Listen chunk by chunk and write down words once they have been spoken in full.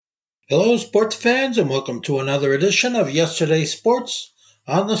Hello, sports fans, and welcome to another edition of Yesterday's Sports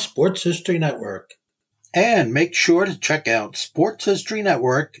on the Sports History Network. And make sure to check out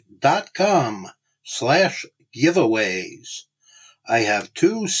sportshistorynetwork.com/giveaways. I have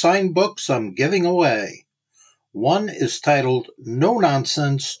two signed books I'm giving away. One is titled No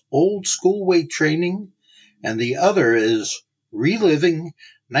Nonsense Old School Weight Training, and the other is Reliving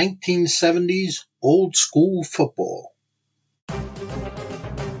 1970s Old School Football.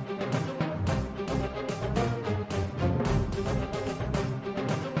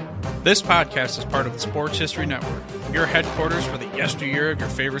 This podcast is part of the Sports History Network, your headquarters for the yesteryear of your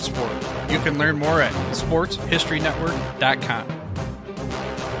favorite sport. You can learn more at sportshistorynetwork.com.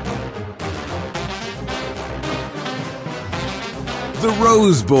 The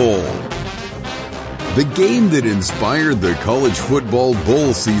Rose Bowl. The game that inspired the college football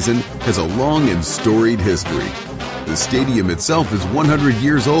bowl season has a long and storied history. The stadium itself is 100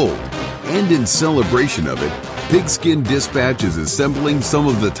 years old, and in celebration of it, Pigskin Dispatch is assembling some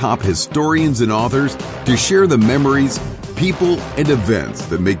of the top historians and authors to share the memories, people, and events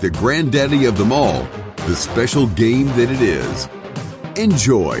that make the granddaddy of them all the special game that it is.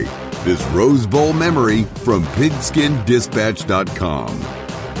 Enjoy this Rose Bowl memory from pigskindispatch.com.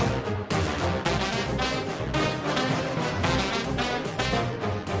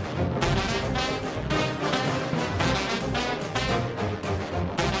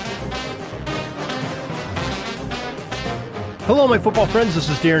 Hello, my football friends. This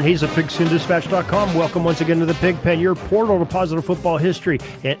is Darren Hayes of PigskinDispatch.com. Welcome once again to the Pig Pen, your portal to positive football history.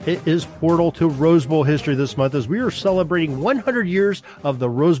 And it is portal to Rose Bowl history this month as we are celebrating 100 years of the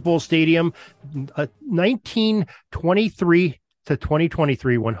Rose Bowl Stadium, 1923 to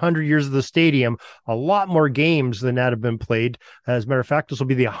 2023, 100 years of the stadium. A lot more games than that have been played. As a matter of fact, this will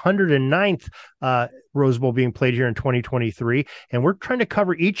be the 109th Rose Bowl being played here in 2023. And we're trying to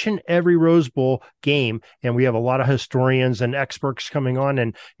cover each and every Rose Bowl game. And we have a lot of historians and experts coming on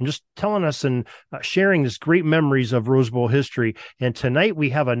and just telling us and sharing this great memories of Rose Bowl history. And tonight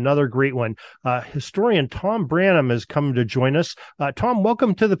we have another great one. Historian Tom Branham has come to join us. Tom,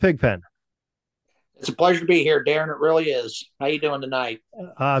 welcome to the Pig Pen. It's a pleasure to be here, Darren. It really is. How you doing tonight?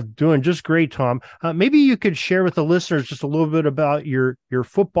 Doing just great, Tom. Maybe you could share with the listeners just a little bit about your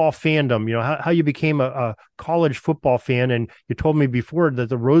football fandom, you know, how you became a college football fan. And you told me before that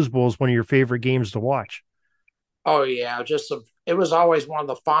the Rose Bowl is one of your favorite games to watch. Oh, yeah. It was always one of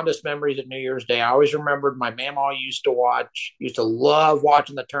the fondest memories of New Year's Day. I always remembered my mama used to love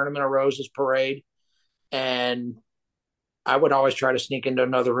watching the Tournament of Roses parade. And I would always try to sneak into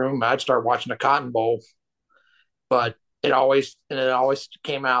another room. I'd start watching the Cotton Bowl, but it always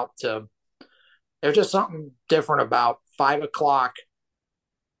came out to, there's just something different about 5:00,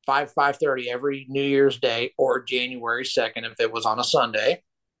 5:30 every New Year's Day or January 2nd, if it was on a Sunday.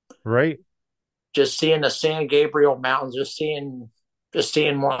 Right. Just seeing the San Gabriel Mountains, just seeing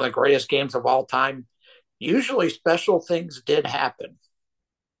one of the greatest games of all time. Usually special things did happen.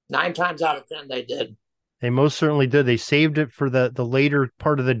 9 times out of 10, they did. They most certainly did. They saved it for the later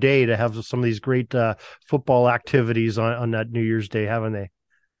part of the day to have some of these great football activities on that New Year's Day, haven't they?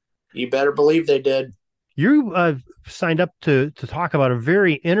 You better believe they did. You signed up to talk about a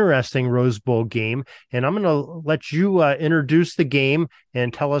very interesting Rose Bowl game, and I'm going to let you introduce the game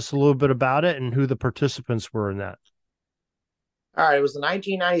and tell us a little bit about it and who the participants were in that. All right, it was the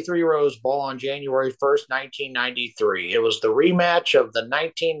 1993 Rose Bowl on January 1st, 1993. It was the rematch of the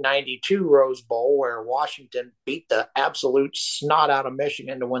 1992 Rose Bowl where Washington beat the absolute snot out of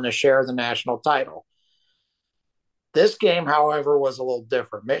Michigan to win a share of the national title. This game, however, was a little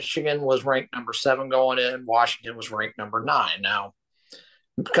different. Michigan was ranked number 7 going in. Washington was ranked number 9. Now,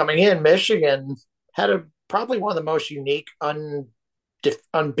 coming in, Michigan had probably one of the most unique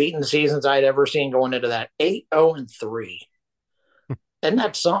unbeaten seasons I'd ever seen going into that, 8-0-3. Isn't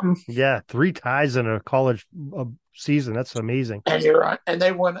that something? Yeah, 3 ties in a college season. That's amazing. And they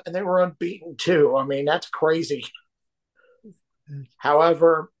were unbeaten too. I mean, that's crazy.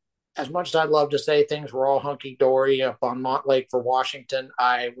 However, as much as I'd love to say things were all hunky dory up on Montlake for Washington,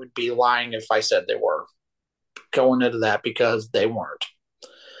 I would be lying if I said they were going into that, because they weren't.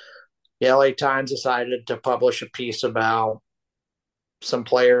 The LA Times decided to publish a piece about some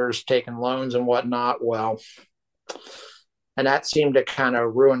players taking loans and whatnot. Well, and that seemed to kind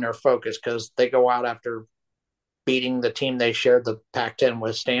of ruin their focus, because they go out after beating the team they shared the Pac-10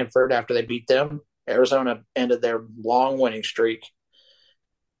 with, Stanford. After they beat them, Arizona ended their long winning streak.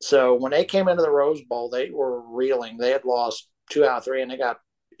 So when they came into the Rose Bowl, they were reeling. They had lost 2 out of 3, and they got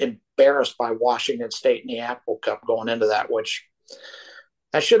embarrassed by Washington State in the Apple Cup going into that, which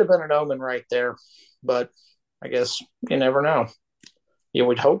that should have been an omen right there. But I guess you never know. You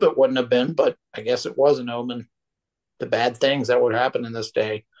would hope it wouldn't have been, but I guess it was an omen. The bad things that would happen in this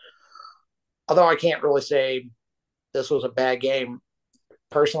day. Although I can't really say this was a bad game.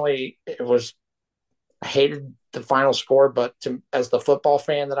 Personally, it was. I hated the final score, but as the football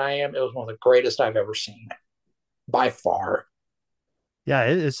fan that I am, it was one of the greatest I've ever seen by far. Yeah,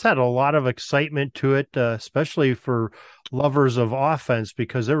 it's had a lot of excitement to it, especially for lovers of offense,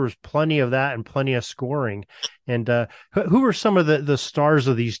 because there was plenty of that and plenty of scoring. And who were some of the stars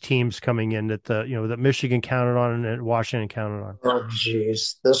of these teams coming in that that Michigan counted on and Washington counted on? Oh,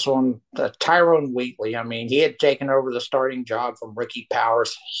 geez. This one, Tyrone Wheatley. I mean, he had taken over the starting job from Ricky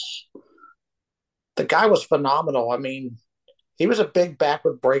Powers. The guy was phenomenal. I mean, he was a big back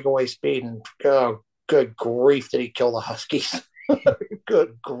with breakaway speed, and good grief did he kill the Huskies.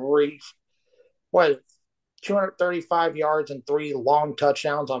 Good grief. What, 235 yards and 3 long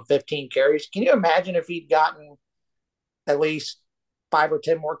touchdowns on 15 carries? Can you imagine if he'd gotten at least 5 or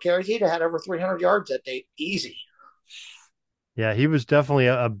 10 more carries? He'd have had over 300 yards that day. Easy. Yeah, he was definitely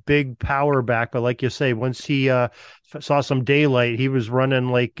a big power back, but like you say, once he saw some daylight, he was running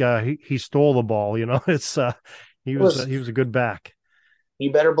like he stole the ball. It's he was a good back.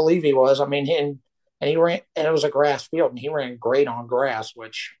 You better believe he was. I mean, and he ran, and it was a grass field, and he ran great on grass,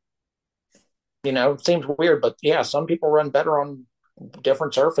 which seems weird, but yeah, some people run better on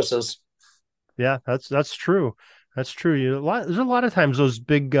different surfaces. Yeah, that's true. That's true. There's a lot of times those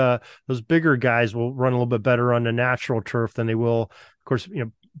bigger guys will run a little bit better on the natural turf than they will. Of course,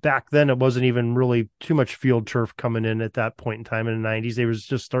 back then it wasn't even really too much field turf coming in at that point in time in the 90s. They was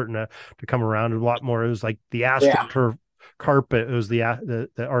just starting to come around a lot more. It was like the AstroTurf carpet. It was the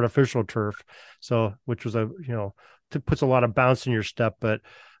artificial turf. So, which was puts a lot of bounce in your step, but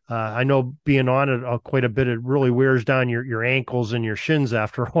I know being on it quite a bit, it really wears down your ankles and your shins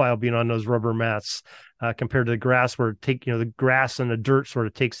after a while being on those rubber mats compared to the grass where the grass and the dirt sort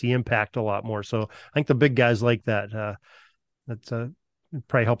of takes the impact a lot more. So I think the big guys like that. That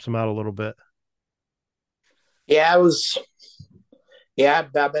probably helps them out a little bit. Yeah, it was. Yeah,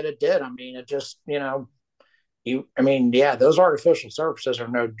 I bet it did. I mean, it just, those artificial surfaces are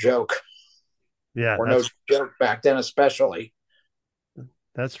no joke. Yeah. Or no joke back then, especially.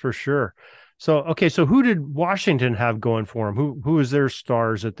 That's for sure. So, okay. So who did Washington have going for them? Who was their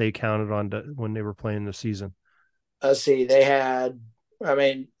stars that they counted on when they were playing the season? Let's see. The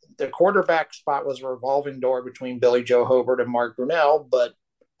quarterback spot was a revolving door between Billy Joe Hobert and Mark Brunell, but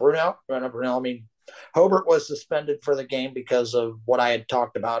Hobert was suspended for the game because of what I had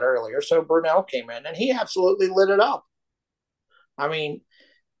talked about earlier. So Brunell came in and he absolutely lit it up. I mean,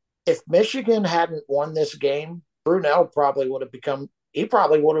 if Michigan hadn't won this game, Brunell probably would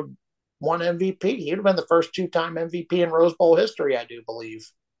have won MVP. He'd have been the first 2-time MVP in Rose Bowl history, I do believe.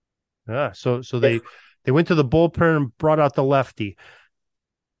 Yeah. So they went to the bullpen and brought out the lefty.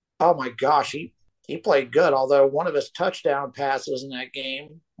 Oh my gosh, he played good. Although one of his touchdown passes in that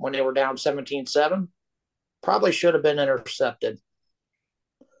game when they were down 17-7 probably should have been intercepted.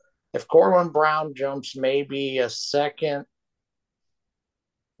 If Corwin Brown jumps maybe a second,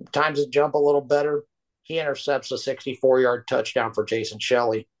 times his jump a little better, he intercepts a 64-yard touchdown for Jason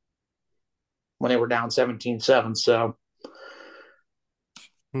Shelley when they were down 17-7. So,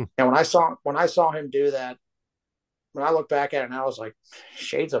 and when I saw him do that, when I look back at it now, I was like,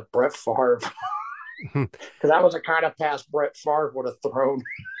 shades of Brett Favre. Because that was the kind of pass Brett Favre would have thrown.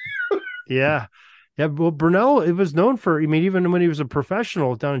 Yeah. Yeah, well, Brunell, it was known for, even when he was a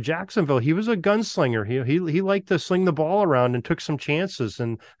professional down in Jacksonville, he was a gunslinger. He liked to sling the ball around and took some chances.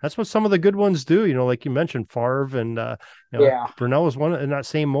 And that's what some of the good ones do, like you mentioned, Favre and, Brunell was one in that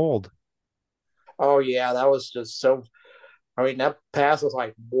same mold. Oh, yeah, that was just so, that pass was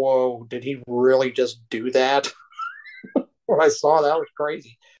like, whoa, did he really just do that? When I saw that was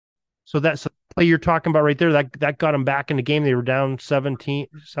crazy. So that's the play you're talking about right there. That got them back in the game. They were down 17-7.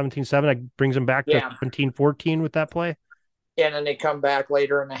 That brings them back to 17-14 with that play. And then they come back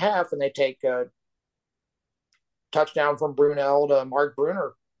later in the half and they take a touchdown from Brunell to Mark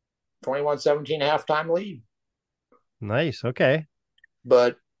Bruner, 21-17 halftime lead. Nice. Okay.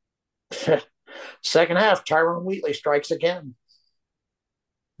 But second half, Tyrone Wheatley strikes again.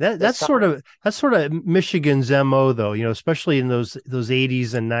 That's sort of Michigan's MO though, especially in those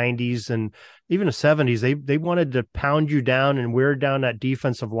 80s and 90s and even the 70s. They wanted to pound you down and wear down that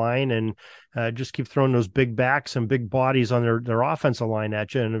defensive line and just keep throwing those big backs and big bodies on their offensive line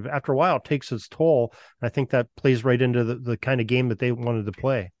at you. And after a while, it takes its toll. And I think that plays right into the kind of game that they wanted to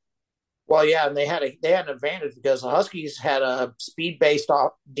play. Well, yeah, and they had an advantage because the Huskies had a speed-based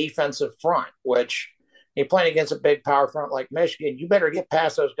defensive front, which you're playing against a big power front like Michigan, you better get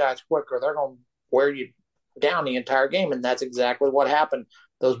past those guys quicker. They're going to wear you down the entire game, and that's exactly what happened.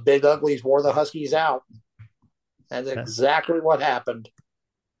 Those big uglies wore the Huskies out. That's exactly what happened.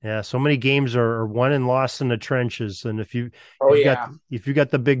 Yeah, so many games are won and lost in the trenches, and if you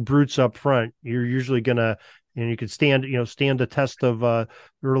got the big brutes up front, you're usually gonna, you could stand the test of the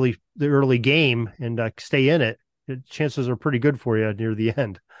early game and stay in it. The chances are pretty good for you near the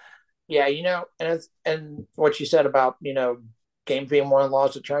end. Yeah, and what you said about games being won and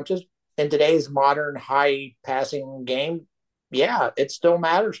lost in trenches in today's modern high passing game, yeah, it still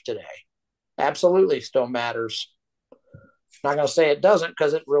matters today. Absolutely, still matters. Not going to say it doesn't,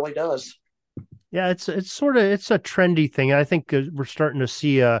 because it really does. Yeah, it's a trendy thing. I think we're starting to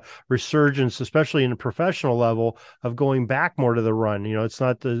see a resurgence, especially in the professional level, of going back more to the run. It's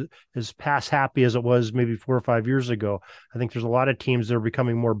not as pass happy as it was maybe 4 or 5 years ago. I think there's a lot of teams that are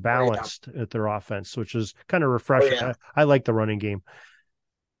becoming more balanced at their offense, which is kind of refreshing. I like the running game.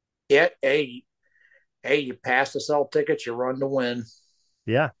 Yeah, hey, you pass to sell tickets, you run to win.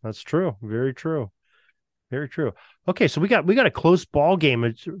 Yeah, that's true. Very true. Very true. Okay, so we got a close ball game.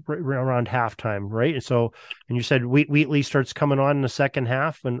 It's around halftime, right? And you said Wheatley starts coming on in the second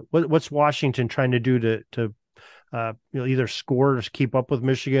half. And what's Washington trying to do to either score or keep up with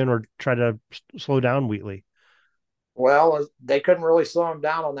Michigan, or try to slow down Wheatley? Well, they couldn't really slow him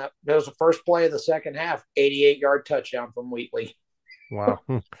down on that. It was the first play of the second half, 88-yard touchdown from Wheatley. Wow,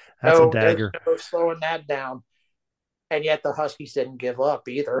 that's a dagger. There's no slowing that down, and yet the Huskies didn't give up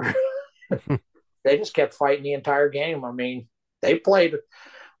either. They just kept fighting the entire game. I mean, they played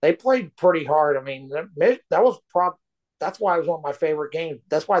pretty hard. I mean, that's why it was one of my favorite games.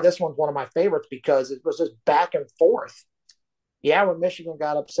 That's why this one's one of my favorites, because it was just back and forth. Yeah, when Michigan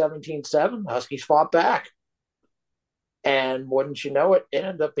got up 17-7, Huskies fought back. And wouldn't you know it, it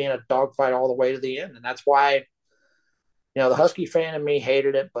ended up being a dogfight all the way to the end. And that's why, the Husky fan in me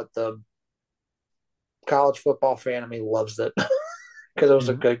hated it, but the college football fan in me loves it because it was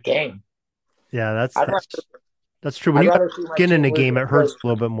a good game. Yeah, that's true. When you get in a game, it hurts a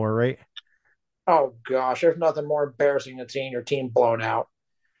little bit more, right? Oh gosh, there's nothing more embarrassing than seeing your team blown out.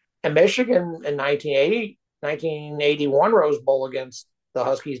 And Michigan in 1981 Rose Bowl against the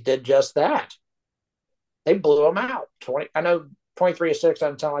Huskies did just that. They blew them out. 23-6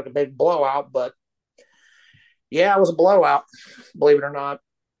 doesn't sound like a big blowout, but yeah, it was a blowout, believe it or not.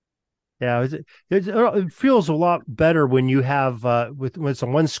 Yeah, it feels a lot better when you have when it's a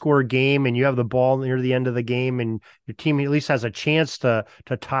one-score game and you have the ball near the end of the game and your team at least has a chance to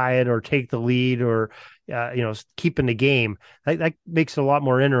tie it or take the lead or keep in the game. That makes it a lot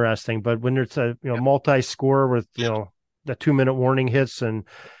more interesting. But when it's a multi-score with the 2-minute warning hits and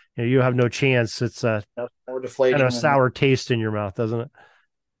you have no chance, it's more deflating, kind of a sour taste in your mouth, doesn't it?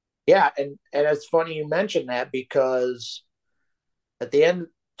 Yeah, and it's funny you mentioned that, because at the end,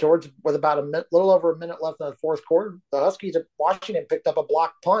 with about a little over a minute left in the fourth quarter, the Huskies of Washington picked up a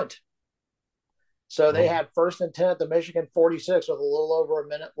blocked punt. So they had 1st and 10 at the Michigan 46 with a little over a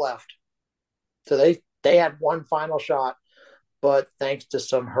minute left. So they had one final shot, but thanks to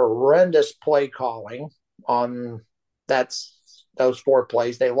some horrendous play calling on those 4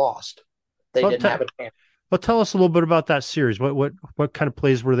 plays, they lost. They didn't have a chance. Well, tell us a little bit about that series. What kind of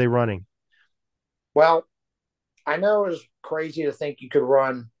plays were they running? Well, I know it was crazy to think you could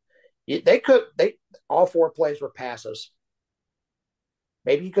run. All 4 plays were passes.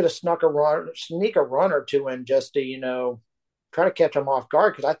 Maybe you could have sneak a run or two in just to, try to catch them off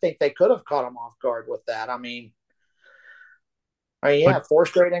guard, because I think they could have caught them off guard with that. I mean, 4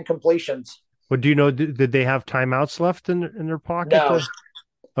 straight incompletions. Well, do you know, did they have timeouts left in their pocket? No.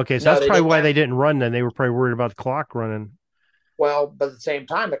 Okay, so that's probably why they didn't run then. They were probably worried about the clock running. Well, but at the same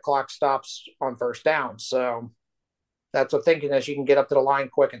time, the clock stops on first down. So that's what thinking is you can get up to the line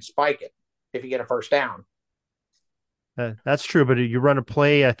quick and spike it if you get a first down. That's true, but you run a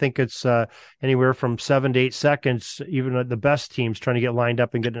play, I think it's anywhere from 7 to 8 seconds, even the best teams trying to get lined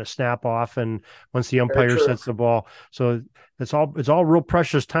up and getting a snap off, and once the umpire sets the ball. So it's all real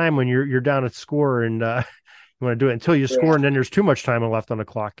precious time when you're down at score, and you want to do it until you score, and then there's too much time left on the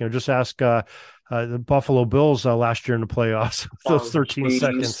clock. Just ask the Buffalo Bills last year in the playoffs, those 13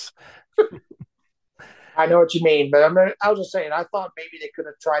 seconds. I know what you mean, but I was just saying, I thought maybe they could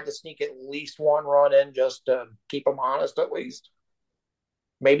have tried to sneak at least one run in just to keep them honest, at least.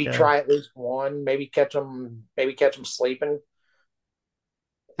 Maybe try at least one, maybe catch them sleeping.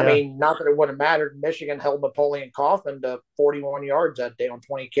 Yeah. I mean, not that it would have mattered. Michigan held Napoleon Coffin to 41 yards that day on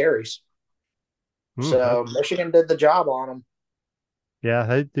 20 carries. So Michigan did the job on them.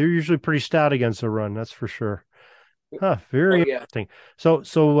 Yeah, they're usually pretty stout against the run, that's for sure. Very interesting.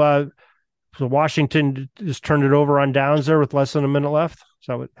 So Washington just turned it over on downs there with less than a minute left.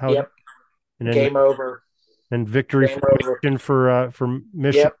 So game over. And victory Game over. formation for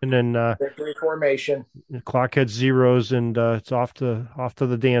Michigan, Yep. and Victory formation, the clock hits zeros, and it's off to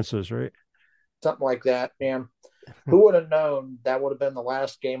the dances, right? something like that, man. Who would have known that would have been the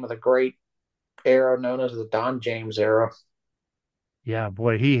last game of the great era known as the Don James era? Yeah,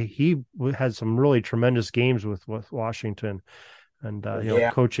 boy, he had some really tremendous games with Washington, and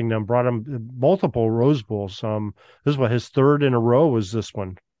Yeah. coaching them, brought him multiple Rose Bowls. This is what his third in a row was, this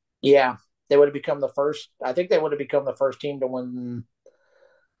one. Yeah. They would have become the first. I think they would have become the first team to win.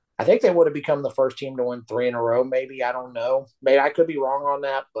 I think they would have become the first team to win 3 in a row. Maybe, I don't know. Maybe I could be wrong on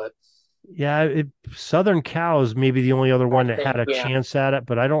that, but Yeah, Southern Cal is maybe the only other one that had a yeah. chance at it,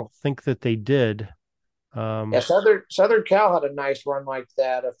 but I don't think that they did. Yeah, Southern Cal had a nice run like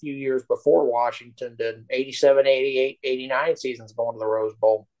that a few years before Washington did. 87, 88, 89 seasons going to the Rose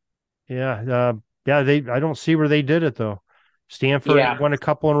Bowl. Yeah, I don't see where they did it though. Stanford won a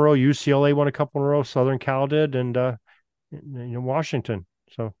couple in a row, UCLA won a couple in a row, Southern Cal did, and Washington.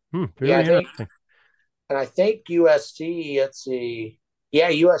 So, very interesting. I think USC, let's see.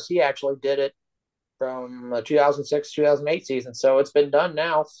 Yeah, USC actually did it from 2006, 2008 season. So it's been done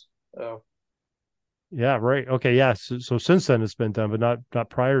now. So. Yeah, right. Okay, yeah. So since then it's been done, but not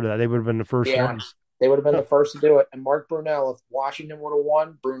prior to that. They would have been the first ones. They would have been the first to do it. And Mark Brunell, if Washington would have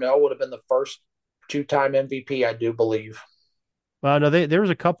won, Brunell would have been the first 2-time MVP, I do believe. No, there was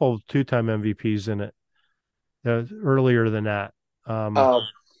a couple of 2-time MVPs in it earlier than that.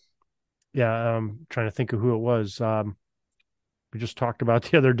 Yeah, I'm trying to think of who it was. We just talked about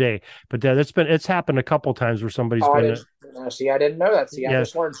the other day, but it's happened a couple times where somebody's been. I didn't know that. See, I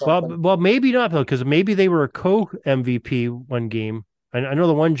just learned something. Well, maybe not though, because maybe they were a co MVP one game. I know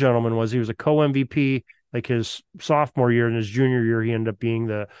the one gentleman he was a co MVP like his sophomore year, and his junior year he ended up being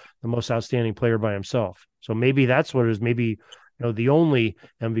the most outstanding player by himself. So maybe that's what it is. Maybe the only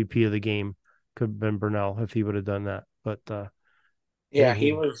MVP of the game could have been Brunell if he would have done that. But yeah,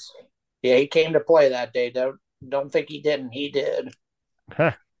 he was. Yeah, he came to play that day. Don't think he didn't. He did.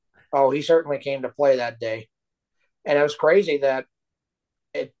 Huh. Oh, he certainly came to play that day. And it was crazy that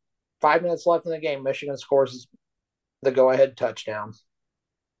 5 minutes left in the game, Michigan scores the go-ahead touchdown.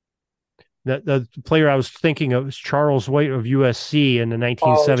 The player I was thinking of was Charles White of USC in the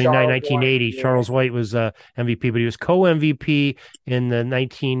 1979-1980. Charles White was MVP, but he was co-MVP in the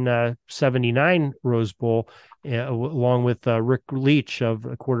 1979 Rose Bowl, along with Rick Leach, of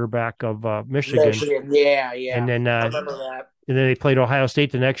the quarterback of Michigan. Yeah. And then I remember that. And then they played Ohio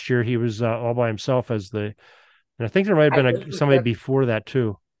State the next year. He was all by himself and I think there might have been somebody before that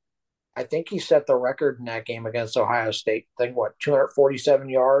too. I think he set the record in that game against Ohio State. I think 247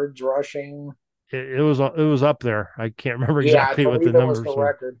 yards rushing. It was up there. I can't remember exactly what the numbers were.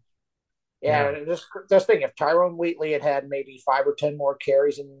 Record. Yeah. Just think, if Tyrone Wheatley had maybe 5 or 10 more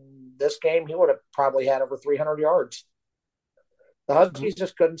carries in this game, he would have probably had over 300 yards. The Huskies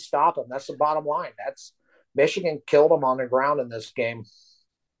just couldn't stop him. That's the bottom line. Michigan killed him on the ground in this game.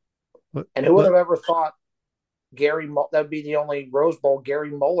 And who would have ever thought that'd be the only Rose Bowl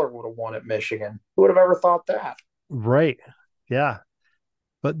Gary Moeller would have won at Michigan? Who would have ever thought that? Right. Yeah.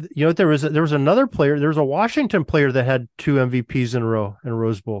 But there was another player. There was a Washington player that had 2 MVPs in a row in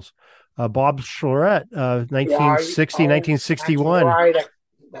Rose Bowls. Bob Schlorett, 1960, 1961.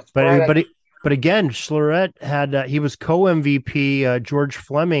 That's right. But again, Schlorett had he was co-MVP. George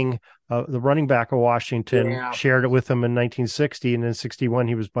Fleming, the running back of Washington, shared it with him in 1960, and in 61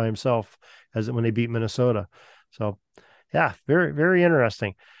 he was by himself when they beat Minnesota. So, yeah, very, very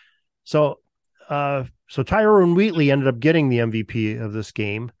interesting. So Tyrone Wheatley ended up getting the MVP of this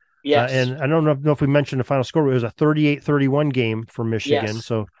game. Yes. And I don't know if we mentioned the final score. It was a 38-31 game for Michigan. Yes.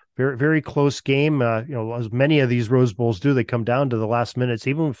 So very, very close game. As many of these Rose Bowls do, they come down to the last minutes.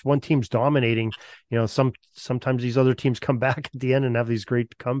 Even if one team's dominating, sometimes these other teams come back at the end and have these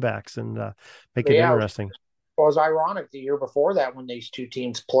great comebacks and make it interesting. Well, it was ironic the year before that when these two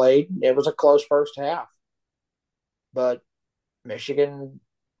teams played. It was a close first half. But Michigan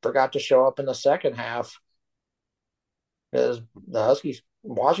forgot to show up in the second half because the Huskies,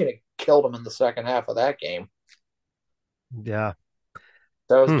 Washington killed them in the second half of that game. Yeah.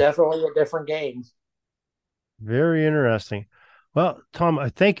 So it was definitely a different game. Very interesting. Well, Tom,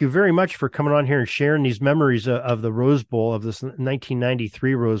 thank you very much for coming on here and sharing these memories of the Rose Bowl, of this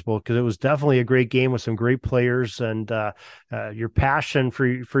 1993 Rose Bowl, because it was definitely a great game with some great players, and your passion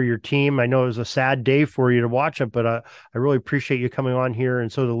for your team. I know it was a sad day for you to watch it, but I really appreciate you coming on here, and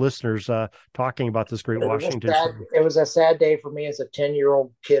so the listeners talking about this great Washington. It was a sad day for me as a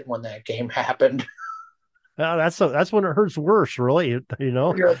 10-year-old kid when that game happened. That's when it hurts worse, really. You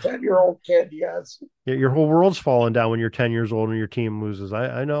know, You're a 10-year-old kid, yes. your whole world's falling down when you're 10 years old and your team loses.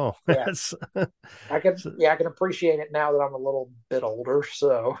 I know. Yeah. I can appreciate it now that I'm a little bit older.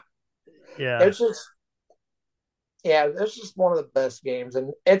 So yeah, it's just one of the best games,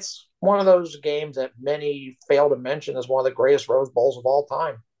 and it's one of those games that many fail to mention as one of the greatest Rose Bowls of all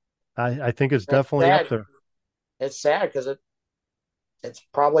time. I think it's definitely up there. It's sad because it's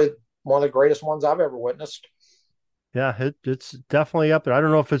probably one of the greatest ones I've ever witnessed. Yeah, it's definitely up there. I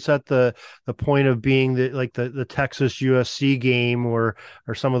don't know if it's at the point of being the Texas USC game or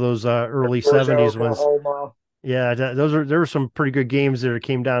some of those early 70s ones. Yeah, there were some pretty good games there. It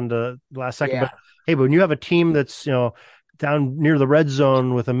came down to the last second. Yeah. But hey, but when you have a team that's down near the red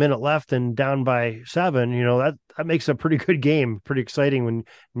zone with a minute left and down by 7, that makes a pretty good game. Pretty exciting when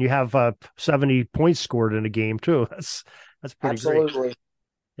you have 70 points scored in a game too. That's pretty Absolutely. great.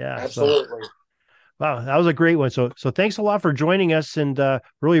 Yeah, absolutely. Wow, that was a great one. So thanks a lot for joining us, and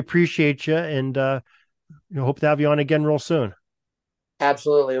really appreciate you, and hope to have you on again real soon.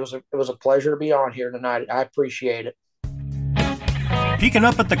 Absolutely, it was a pleasure to be on here tonight. I appreciate it. Peeking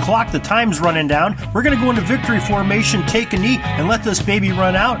up at the clock, the time's running down. We're going to go into victory formation, take a knee, and let this baby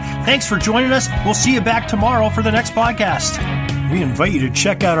run out. Thanks for joining us. We'll see you back tomorrow for the next podcast. We invite you to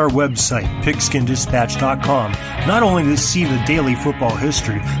check out our website, pigskinddispatch.com, not only to see the daily football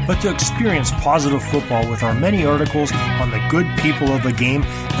history, but to experience positive football with our many articles on the good people of the game,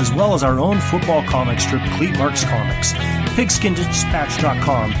 as well as our own football comic strip, Cleat Marks Comics.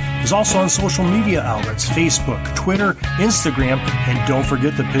 Pigskinddispatch.com is also on social media outlets, Facebook, Twitter, Instagram, and don't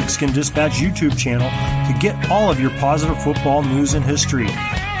forget the Pigskin Dispatch YouTube channel to get all of your positive football news and history.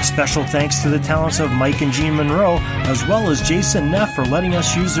 Special thanks to the talents of Mike and Jean Monroe, as well as Jason Neff for letting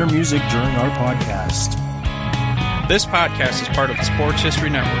us use their music during our podcast. This podcast is part of the Sports History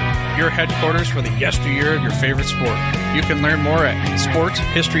Network, your headquarters for the yesteryear of your favorite sport. You can learn more at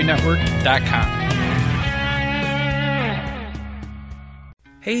sportshistorynetwork.com.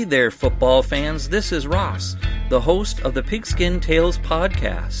 Hey there, football fans. This is Ross, the host of the Pigskin Tales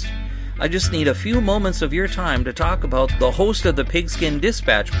podcast. I just need a few moments of your time to talk about the host of the Pigskin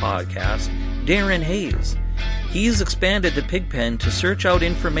Dispatch podcast, Darren Hayes. He's expanded the Pigpen to search out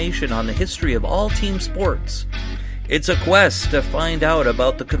information on the history of all team sports. It's a quest to find out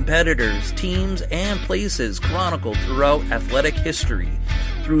about the competitors, teams, and places chronicled throughout athletic history,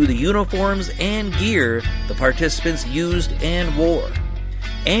 through the uniforms and gear the participants used and wore.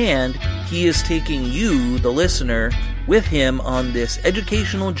 And he is taking you, the listener, with him on this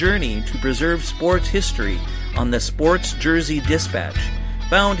educational journey to preserve sports history on the Sports Jersey Dispatch,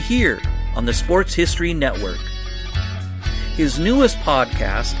 found here on the Sports History Network. His newest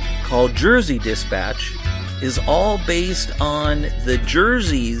podcast, called Jersey Dispatch, is all based on the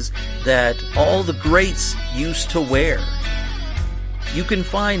jerseys that all the greats used to wear. You can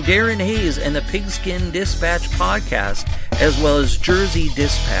find Darren Hayes and the Pigskin Dispatch podcast, as well as Jersey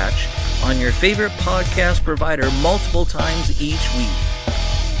Dispatch, on your favorite podcast provider multiple times each week.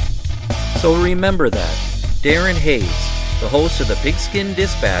 So remember that, Darren Hayes, the host of the Pigskin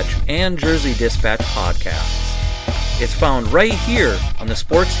Dispatch and Jersey Dispatch podcasts. It's found right here on the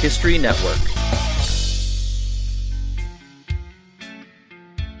Sports History Network.